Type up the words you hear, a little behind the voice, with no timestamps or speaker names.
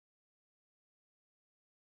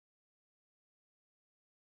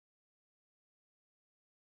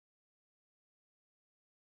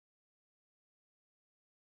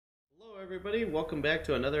Hello everybody, welcome back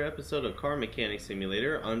to another episode of Car Mechanic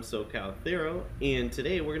Simulator. I'm SoCal Thero, and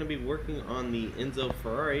today we're going to be working on the Enzo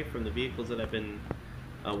Ferrari from the vehicles that I've been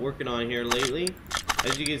working on here lately.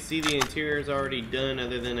 As you can see, the interior is already done,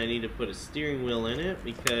 other than I need to put a steering wheel in it,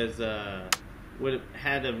 because what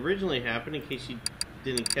had originally happened, in case you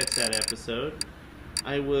didn't catch that episode,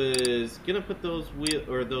 I was going to put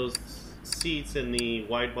those seats in the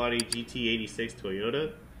wide-body GT86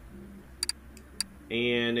 Toyota,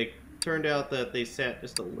 and it turned out that they sat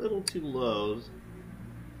just a little too low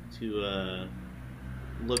to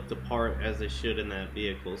look the part as they should in that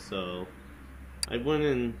vehicle. So I went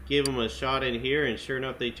and gave them a shot in here, and sure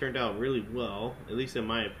enough, they turned out really well, at least in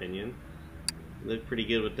my opinion. They look pretty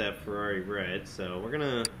good with that Ferrari red. So we're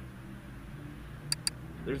gonna,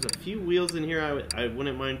 there's a few wheels in here I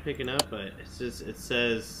wouldn't mind picking up, but it's just, it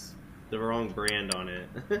says the wrong brand on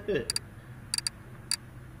it.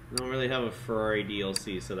 I don't really have a Ferrari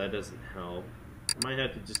DLC, so that doesn't help. I might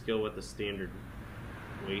have to just go with the standard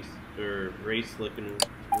race looking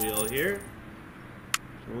wheel here.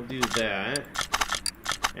 We'll do that.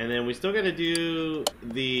 And then we still got to do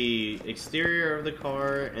the exterior of the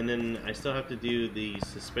car, and then I still have to do the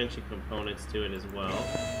suspension components to it as well.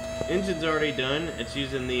 Engine's already done. It's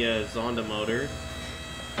using the Zonda motor.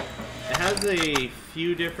 It has a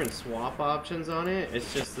few different swap options on it.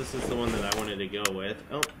 It's just this is the one that I wanted to go with.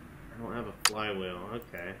 Oh, I don't have a flywheel.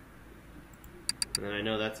 Okay. And then I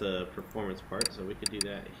know that's a performance part, so we could do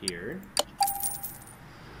that here.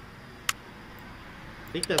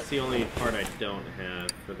 I think that's the only part I don't have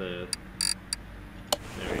for the...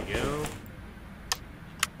 There we go.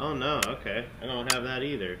 Oh no, okay. I don't have that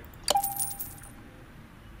either.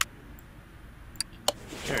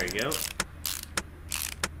 There we go.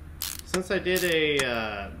 Since I did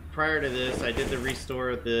a, prior to this, I did the restore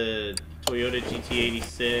of the Toyota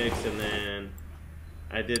GT86, and then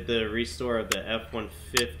I did the restore of the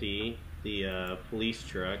F-150, the police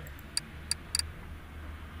truck.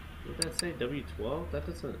 What did that say? W12? That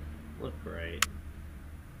doesn't look right.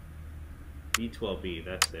 B12B,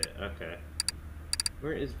 that's it. Okay.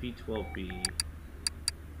 Where is B12B?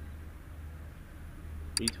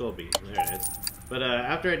 B12B, there it is. But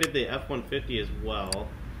after I did the F-150 as well,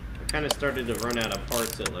 I kind of started to run out of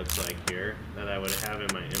parts, it looks like here, that I would have in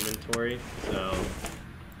my inventory. So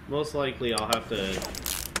most likely I'll have to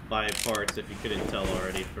buy parts, if you couldn't tell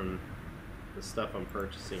already from the stuff I'm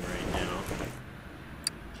purchasing right now.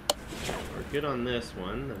 We're good on this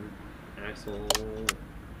one. The axle...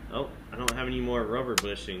 Oh, I don't have any more rubber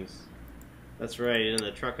bushings. That's right, in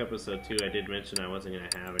the truck episode 2 I did mention I wasn't going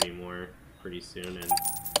to have any more pretty soon, and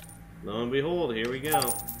lo and behold, here we go.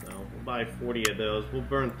 So we'll buy 40 of those. We'll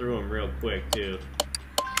burn through them real quick too.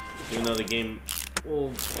 Even though the game will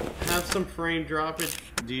have some frame droppage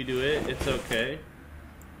due to it, it's okay.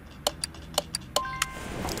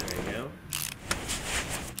 There we go.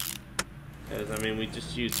 Because, I mean, we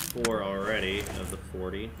just used 4 already of the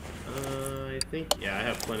 40. I think, yeah, I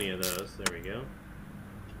have plenty of those. There we go.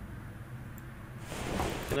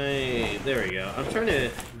 There we go. I'm trying to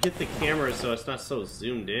get the camera so it's not so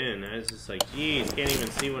zoomed in. I was just like, geez, can't even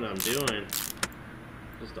see what I'm doing.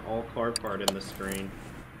 Just all car part in the screen.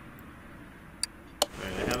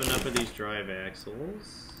 Alright, I have enough of these drive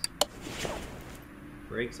axles.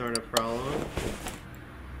 Brakes aren't a problem.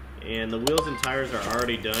 And the wheels and tires are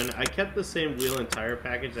already done. I kept the same wheel and tire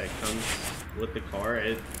package that comes with the car.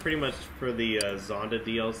 It's pretty much for the Zonda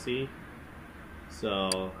DLC.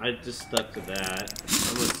 So I just stuck to that.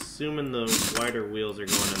 I'm assuming the wider wheels are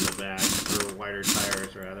going in the back, or wider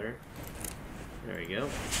tires rather. There we go.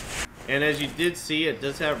 And as you did see, it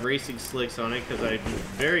does have racing slicks on it, because I'm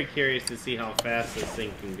very curious to see how fast this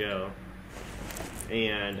thing can go.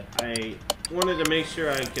 And I wanted to make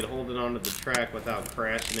sure I could hold it onto the track without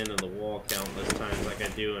crashing into the wall countless times like I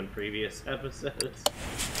do in previous episodes.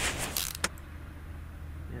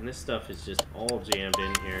 And this stuff is just all jammed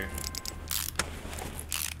in here.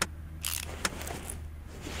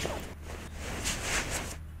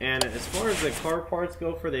 And as far as the car parts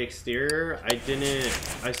go for the exterior,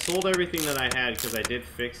 I sold everything that I had because I did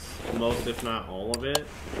fix most, if not all of it.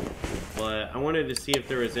 But I wanted to see if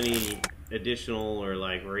there was any additional or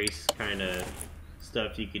like race kind of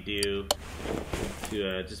stuff you could do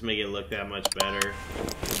to just make it look that much better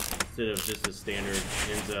instead of just a standard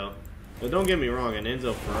Enzo. But don't get me wrong, an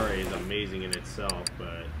Enzo Ferrari is amazing in itself,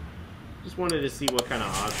 but just wanted to see what kind of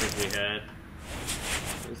options we had.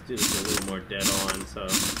 Let's do this a little more dead on, so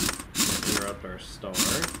interrupt our star.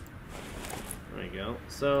 There we go.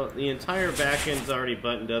 So the entire back end's already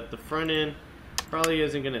buttoned up. The front end probably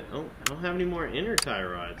isn't gonna. Oh, I don't have any more inner tie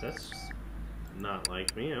rods. That's just not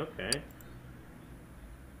like me. Okay.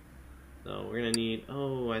 So we're gonna need,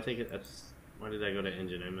 oh, I think that's, why did I go to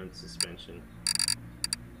engine? I meant suspension.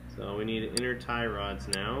 So we need inner tie rods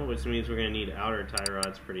now, which means we're gonna need outer tie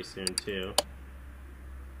rods pretty soon too.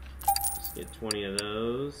 Just get 20 of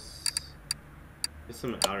those. Get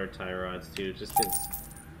some outer tie rods too, just because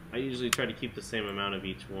I usually try to keep the same amount of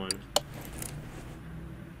each one.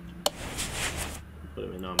 Put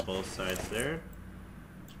them in on both sides there.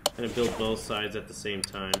 Gonna build both sides at the same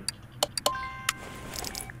time.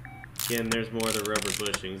 Again, there's more of the rubber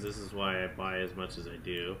bushings. This is why I buy as much as I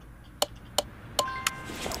do.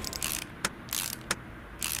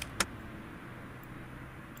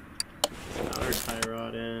 Outer tie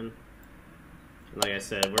rod in. And like I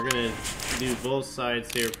said, we're gonna do both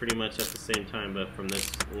sides here pretty much at the same time, but from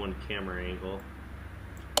this one camera angle.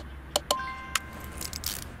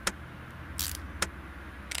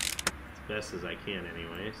 As best as I can,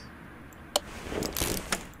 anyways.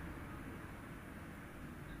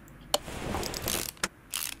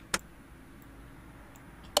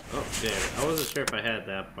 Oh, there. I wasn't sure if I had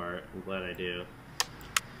that part. I'm glad I do.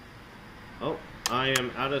 Oh, I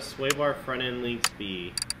am out of sway bar front end links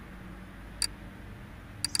B.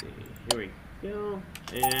 Let's see. Here we go.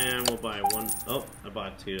 And we'll buy one. Oh, I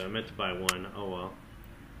bought two. I meant to buy one. Oh well.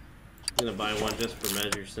 I'm gonna buy one just for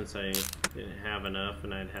measure since I didn't have enough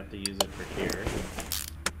and I'd have to use it for here.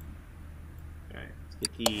 Alright, let's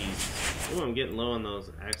get these. Oh, I'm getting low on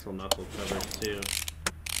those axle knuckle covers too.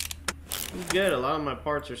 Good, a lot of my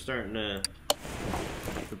parts are starting to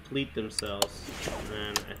deplete themselves.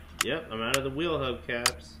 And yep, I'm out of the wheel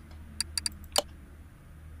hubcaps.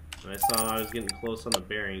 And I saw I was getting close on the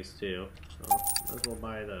bearings too, so might as well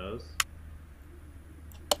buy those.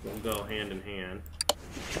 They'll go hand in hand.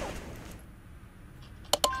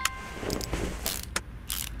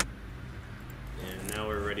 And now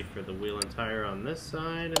we're ready for the wheel and tire on this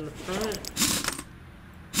side and the front.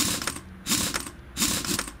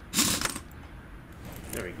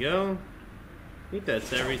 There we go. I think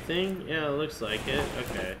that's everything. Yeah, it looks like it.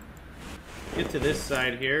 Okay. Get to this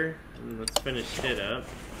side here, and let's finish it up.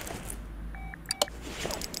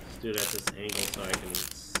 Let's do it at this angle so I can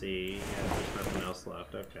see. Yeah, there's nothing else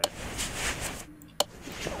left. Okay.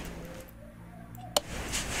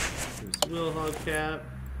 Here's wheel hubcap.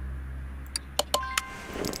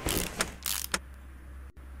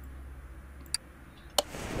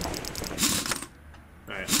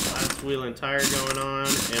 Alright, last wheel and tire going on,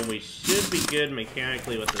 and we should be good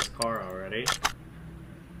mechanically with this car already.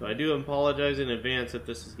 So I do apologize in advance if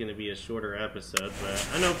this is going to be a shorter episode, but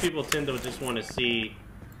I know people tend to just want to see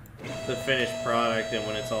the finished product and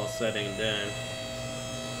when it's all said and done.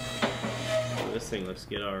 So this thing looks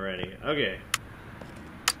good already. Okay.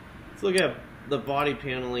 Let's look at the body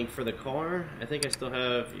paneling for the car. I think I still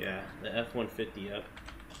have, yeah, the F-150 up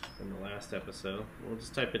from the last episode. We'll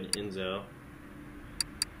just type in Enzo.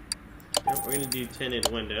 Yep, we're going to do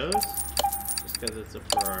tinted windows, just because it's a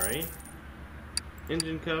Ferrari.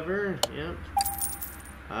 Engine cover, yep.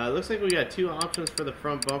 Looks like we got two options for the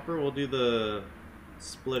front bumper. We'll do the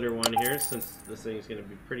splitter one here, since this thing's going to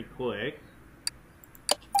be pretty quick.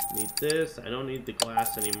 Need this. I don't need the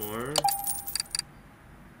glass anymore.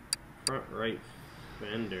 Front right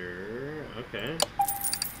fender, okay.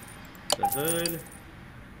 The hood.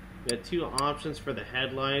 We got two options for the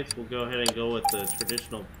headlights. We'll go ahead and go with the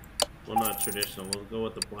traditional. Well, not traditional. We'll go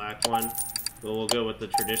with the black one. But we'll go with the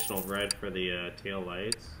traditional red for the tail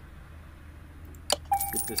lights.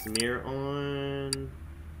 Let's get this mirror on.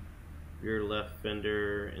 Rear left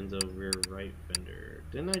fender, Enzo rear right fender.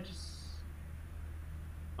 Didn't I just...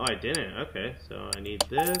 Oh, I didn't. Okay, so I need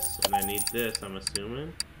this, and I need this, I'm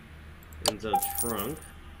assuming. Enzo trunk.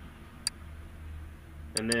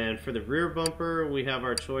 And then for the rear bumper, we have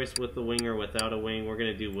our choice with the wing or without a wing. We're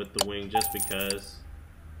going to do with the wing just because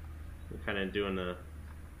we're kind of doing a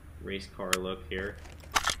race car look here.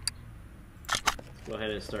 Let's go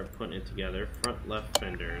ahead and start putting it together. Front left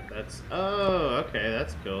fender. That's, oh, okay,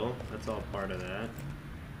 that's cool. That's all part of that.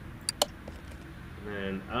 And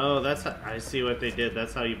then, oh, that's how, I see what they did.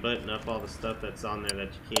 That's how you button up all the stuff that's on there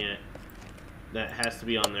that you can't, that has to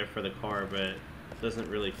be on there for the car, but doesn't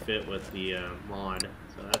really fit with the mod.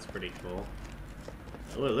 So that's pretty cool.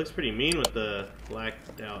 Oh, it looks pretty mean with the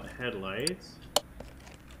blacked out headlights.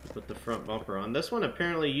 Put the front bumper on. This one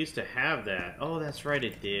apparently used to have that. Oh, that's right,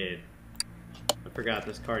 it did. I forgot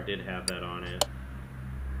this car did have that on it.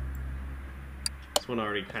 This one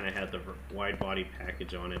already kind of had the wide body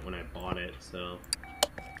package on it when I bought it, so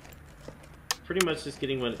pretty much just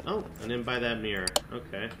getting one. Oh, and then buy that mirror.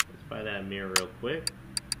 Okay, let's buy that mirror real quick.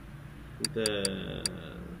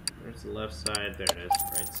 There's the left side. There it is,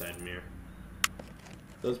 right side mirror.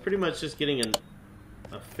 So it's pretty much just getting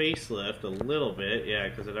a facelift a little bit. Yeah,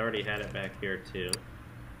 because it already had it back here too.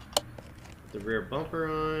 The rear bumper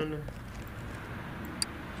on.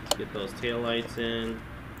 Let's get those taillights in.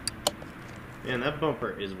 Man, that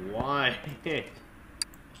bumper is wide.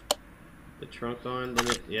 The trunk on, then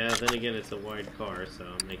again it's a wide car, so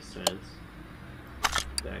it makes sense.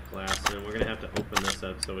 That glass in. We're gonna have to open this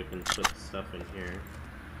up so we can put stuff in here.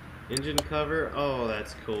 Engine cover, oh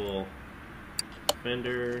that's cool.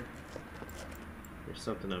 Fender. There's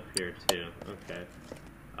something up here too. Okay.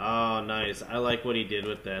 Oh nice. I like what he did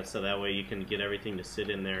with that, so that way you can get everything to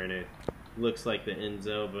sit in there and it looks like the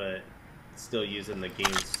Enzo, but still using the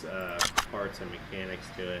game's parts and mechanics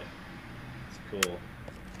to it. It's cool.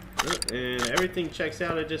 And everything checks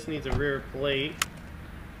out, it just needs a rear plate.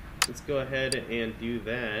 Let's go ahead and do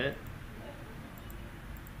that.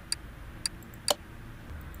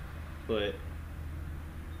 We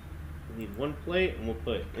need one plate and we'll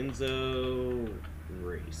put Enzo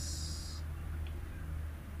Race.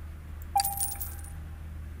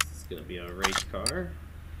 This is going to be a race car.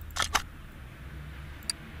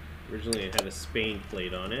 Originally it had a Spain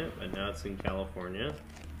plate on it, but now it's in California.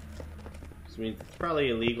 Which means it's probably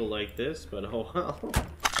illegal like this, but oh well.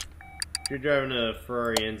 If you're driving a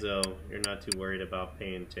Ferrari Enzo, you're not too worried about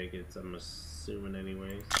paying tickets, I'm assuming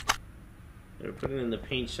anyways. Gonna put it in the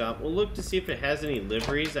paint shop. We'll look to see if it has any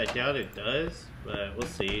liveries. I doubt it does, but we'll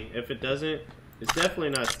see. If it doesn't, it's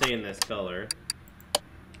definitely not staying this color.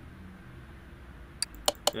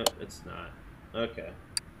 Nope, it's not. Okay.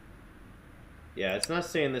 Yeah, it's not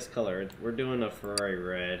staying this color. We're doing a Ferrari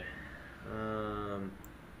red.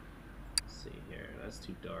 Let's see here. That's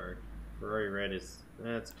too dark. Ferrari red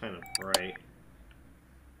that's kind of bright.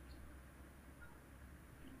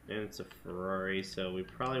 And it's a Ferrari, so we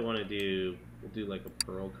probably want to we'll do like a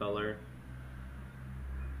pearl color.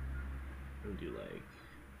 We'll do like,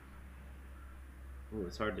 ooh,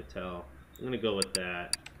 it's hard to tell. I'm gonna go with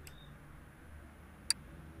that.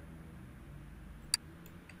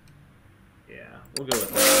 Yeah, we'll go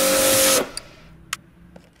with that.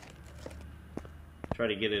 Try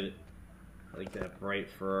to get it like that bright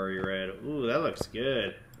Ferrari red. Ooh, that looks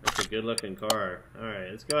good. That's a good looking car. Alright,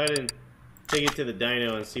 let's go ahead and take it to the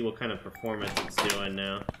dyno and see what kind of performance it's doing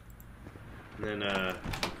now. And then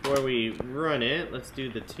before we run it, let's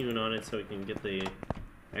do the tune on it so we can get the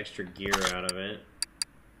extra gear out of it.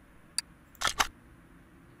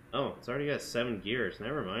 Oh, it's already got 7 gears.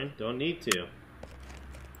 Never mind. Don't need to.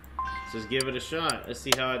 Let's just give it a shot. Let's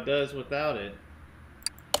see how it does without it.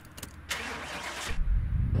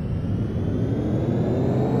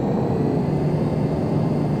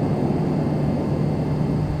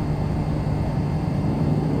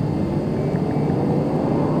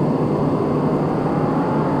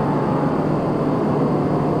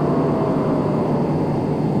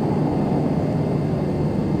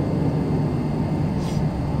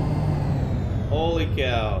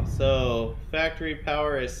 So factory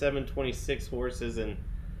power is 726 horses and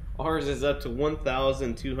ours is up to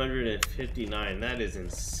 1,259. That is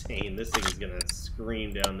insane. This thing is gonna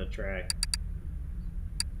scream down the track.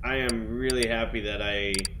 I am really happy that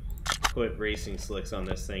I put racing slicks on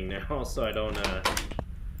this thing now, so I don't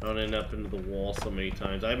end up into the wall so many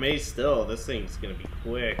times. I may still. This thing's gonna be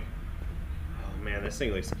quick. Oh man, this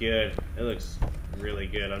thing looks good. It looks really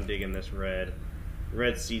good. I'm digging this red.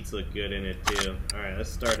 Red seats look good in it too. Alright, let's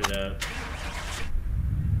start it up.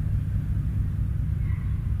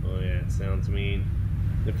 Oh yeah, it sounds mean.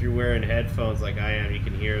 If you're wearing headphones like I am, you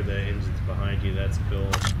can hear the engines behind you. That's cool.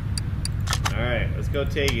 Alright, let's go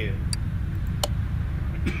take it.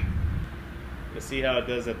 Let's see how it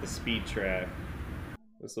does at the speed track.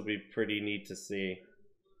 This will be pretty neat to see.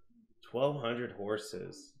 1,200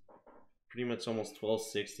 horses. Pretty much almost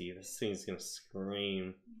 1,260. This thing's gonna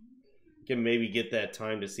scream. Can maybe get that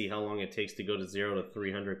time to see how long it takes to go to 0 to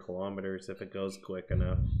 300 kilometers if it goes quick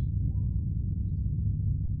enough.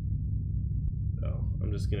 So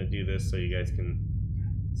I'm just gonna do this so you guys can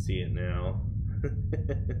see it now.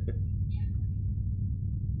 And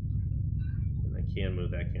I can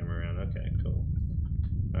move that camera around. Okay, cool.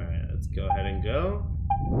 Alright, let's go ahead and go.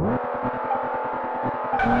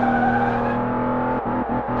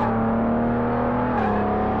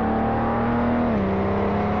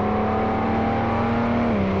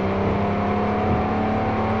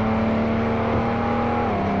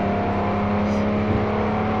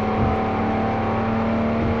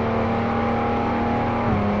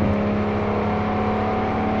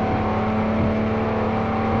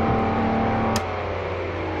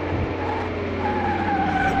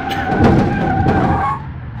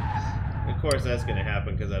 That's gonna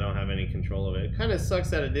happen because I don't have any control of it. It kind of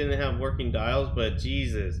sucks that it didn't have working dials, but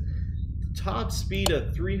Jesus, top speed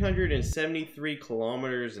of 373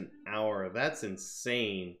 kilometers an hour. That's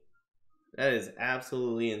insane. That is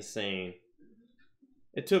absolutely insane.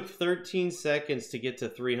 It took 13 seconds to get to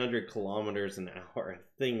 300 kilometers an hour.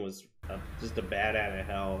 The thing was just a bat out of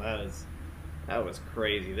hell. That was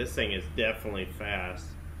crazy. This thing is definitely fast.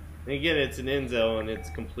 And again, it's an Enzo and it's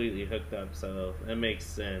completely hooked up, so that makes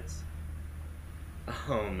sense.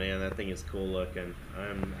 Oh man, that thing is cool looking.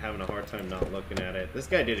 I'm having a hard time not looking at it. This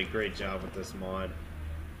guy did a great job with this mod.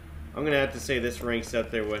 I'm gonna have to say this ranks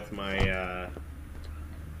up there with my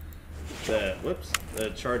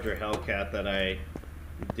the Charger Hellcat that I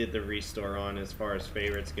did the restore on as far as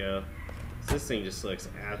favorites go. So this thing just looks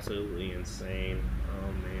absolutely insane.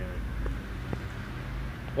 Oh man.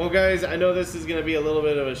 Well guys, I know this is going to be a little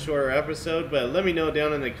bit of a shorter episode, but let me know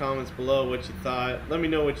down in the comments below what you thought. Let me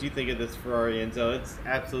know what you think of this Ferrari Enzo. It's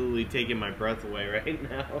absolutely taking my breath away right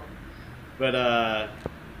now. But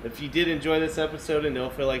if you did enjoy this episode and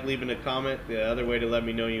don't feel like leaving a comment, the other way to let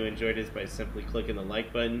me know you enjoyed it is by simply clicking the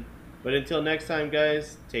like button. But until next time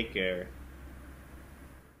guys, take care.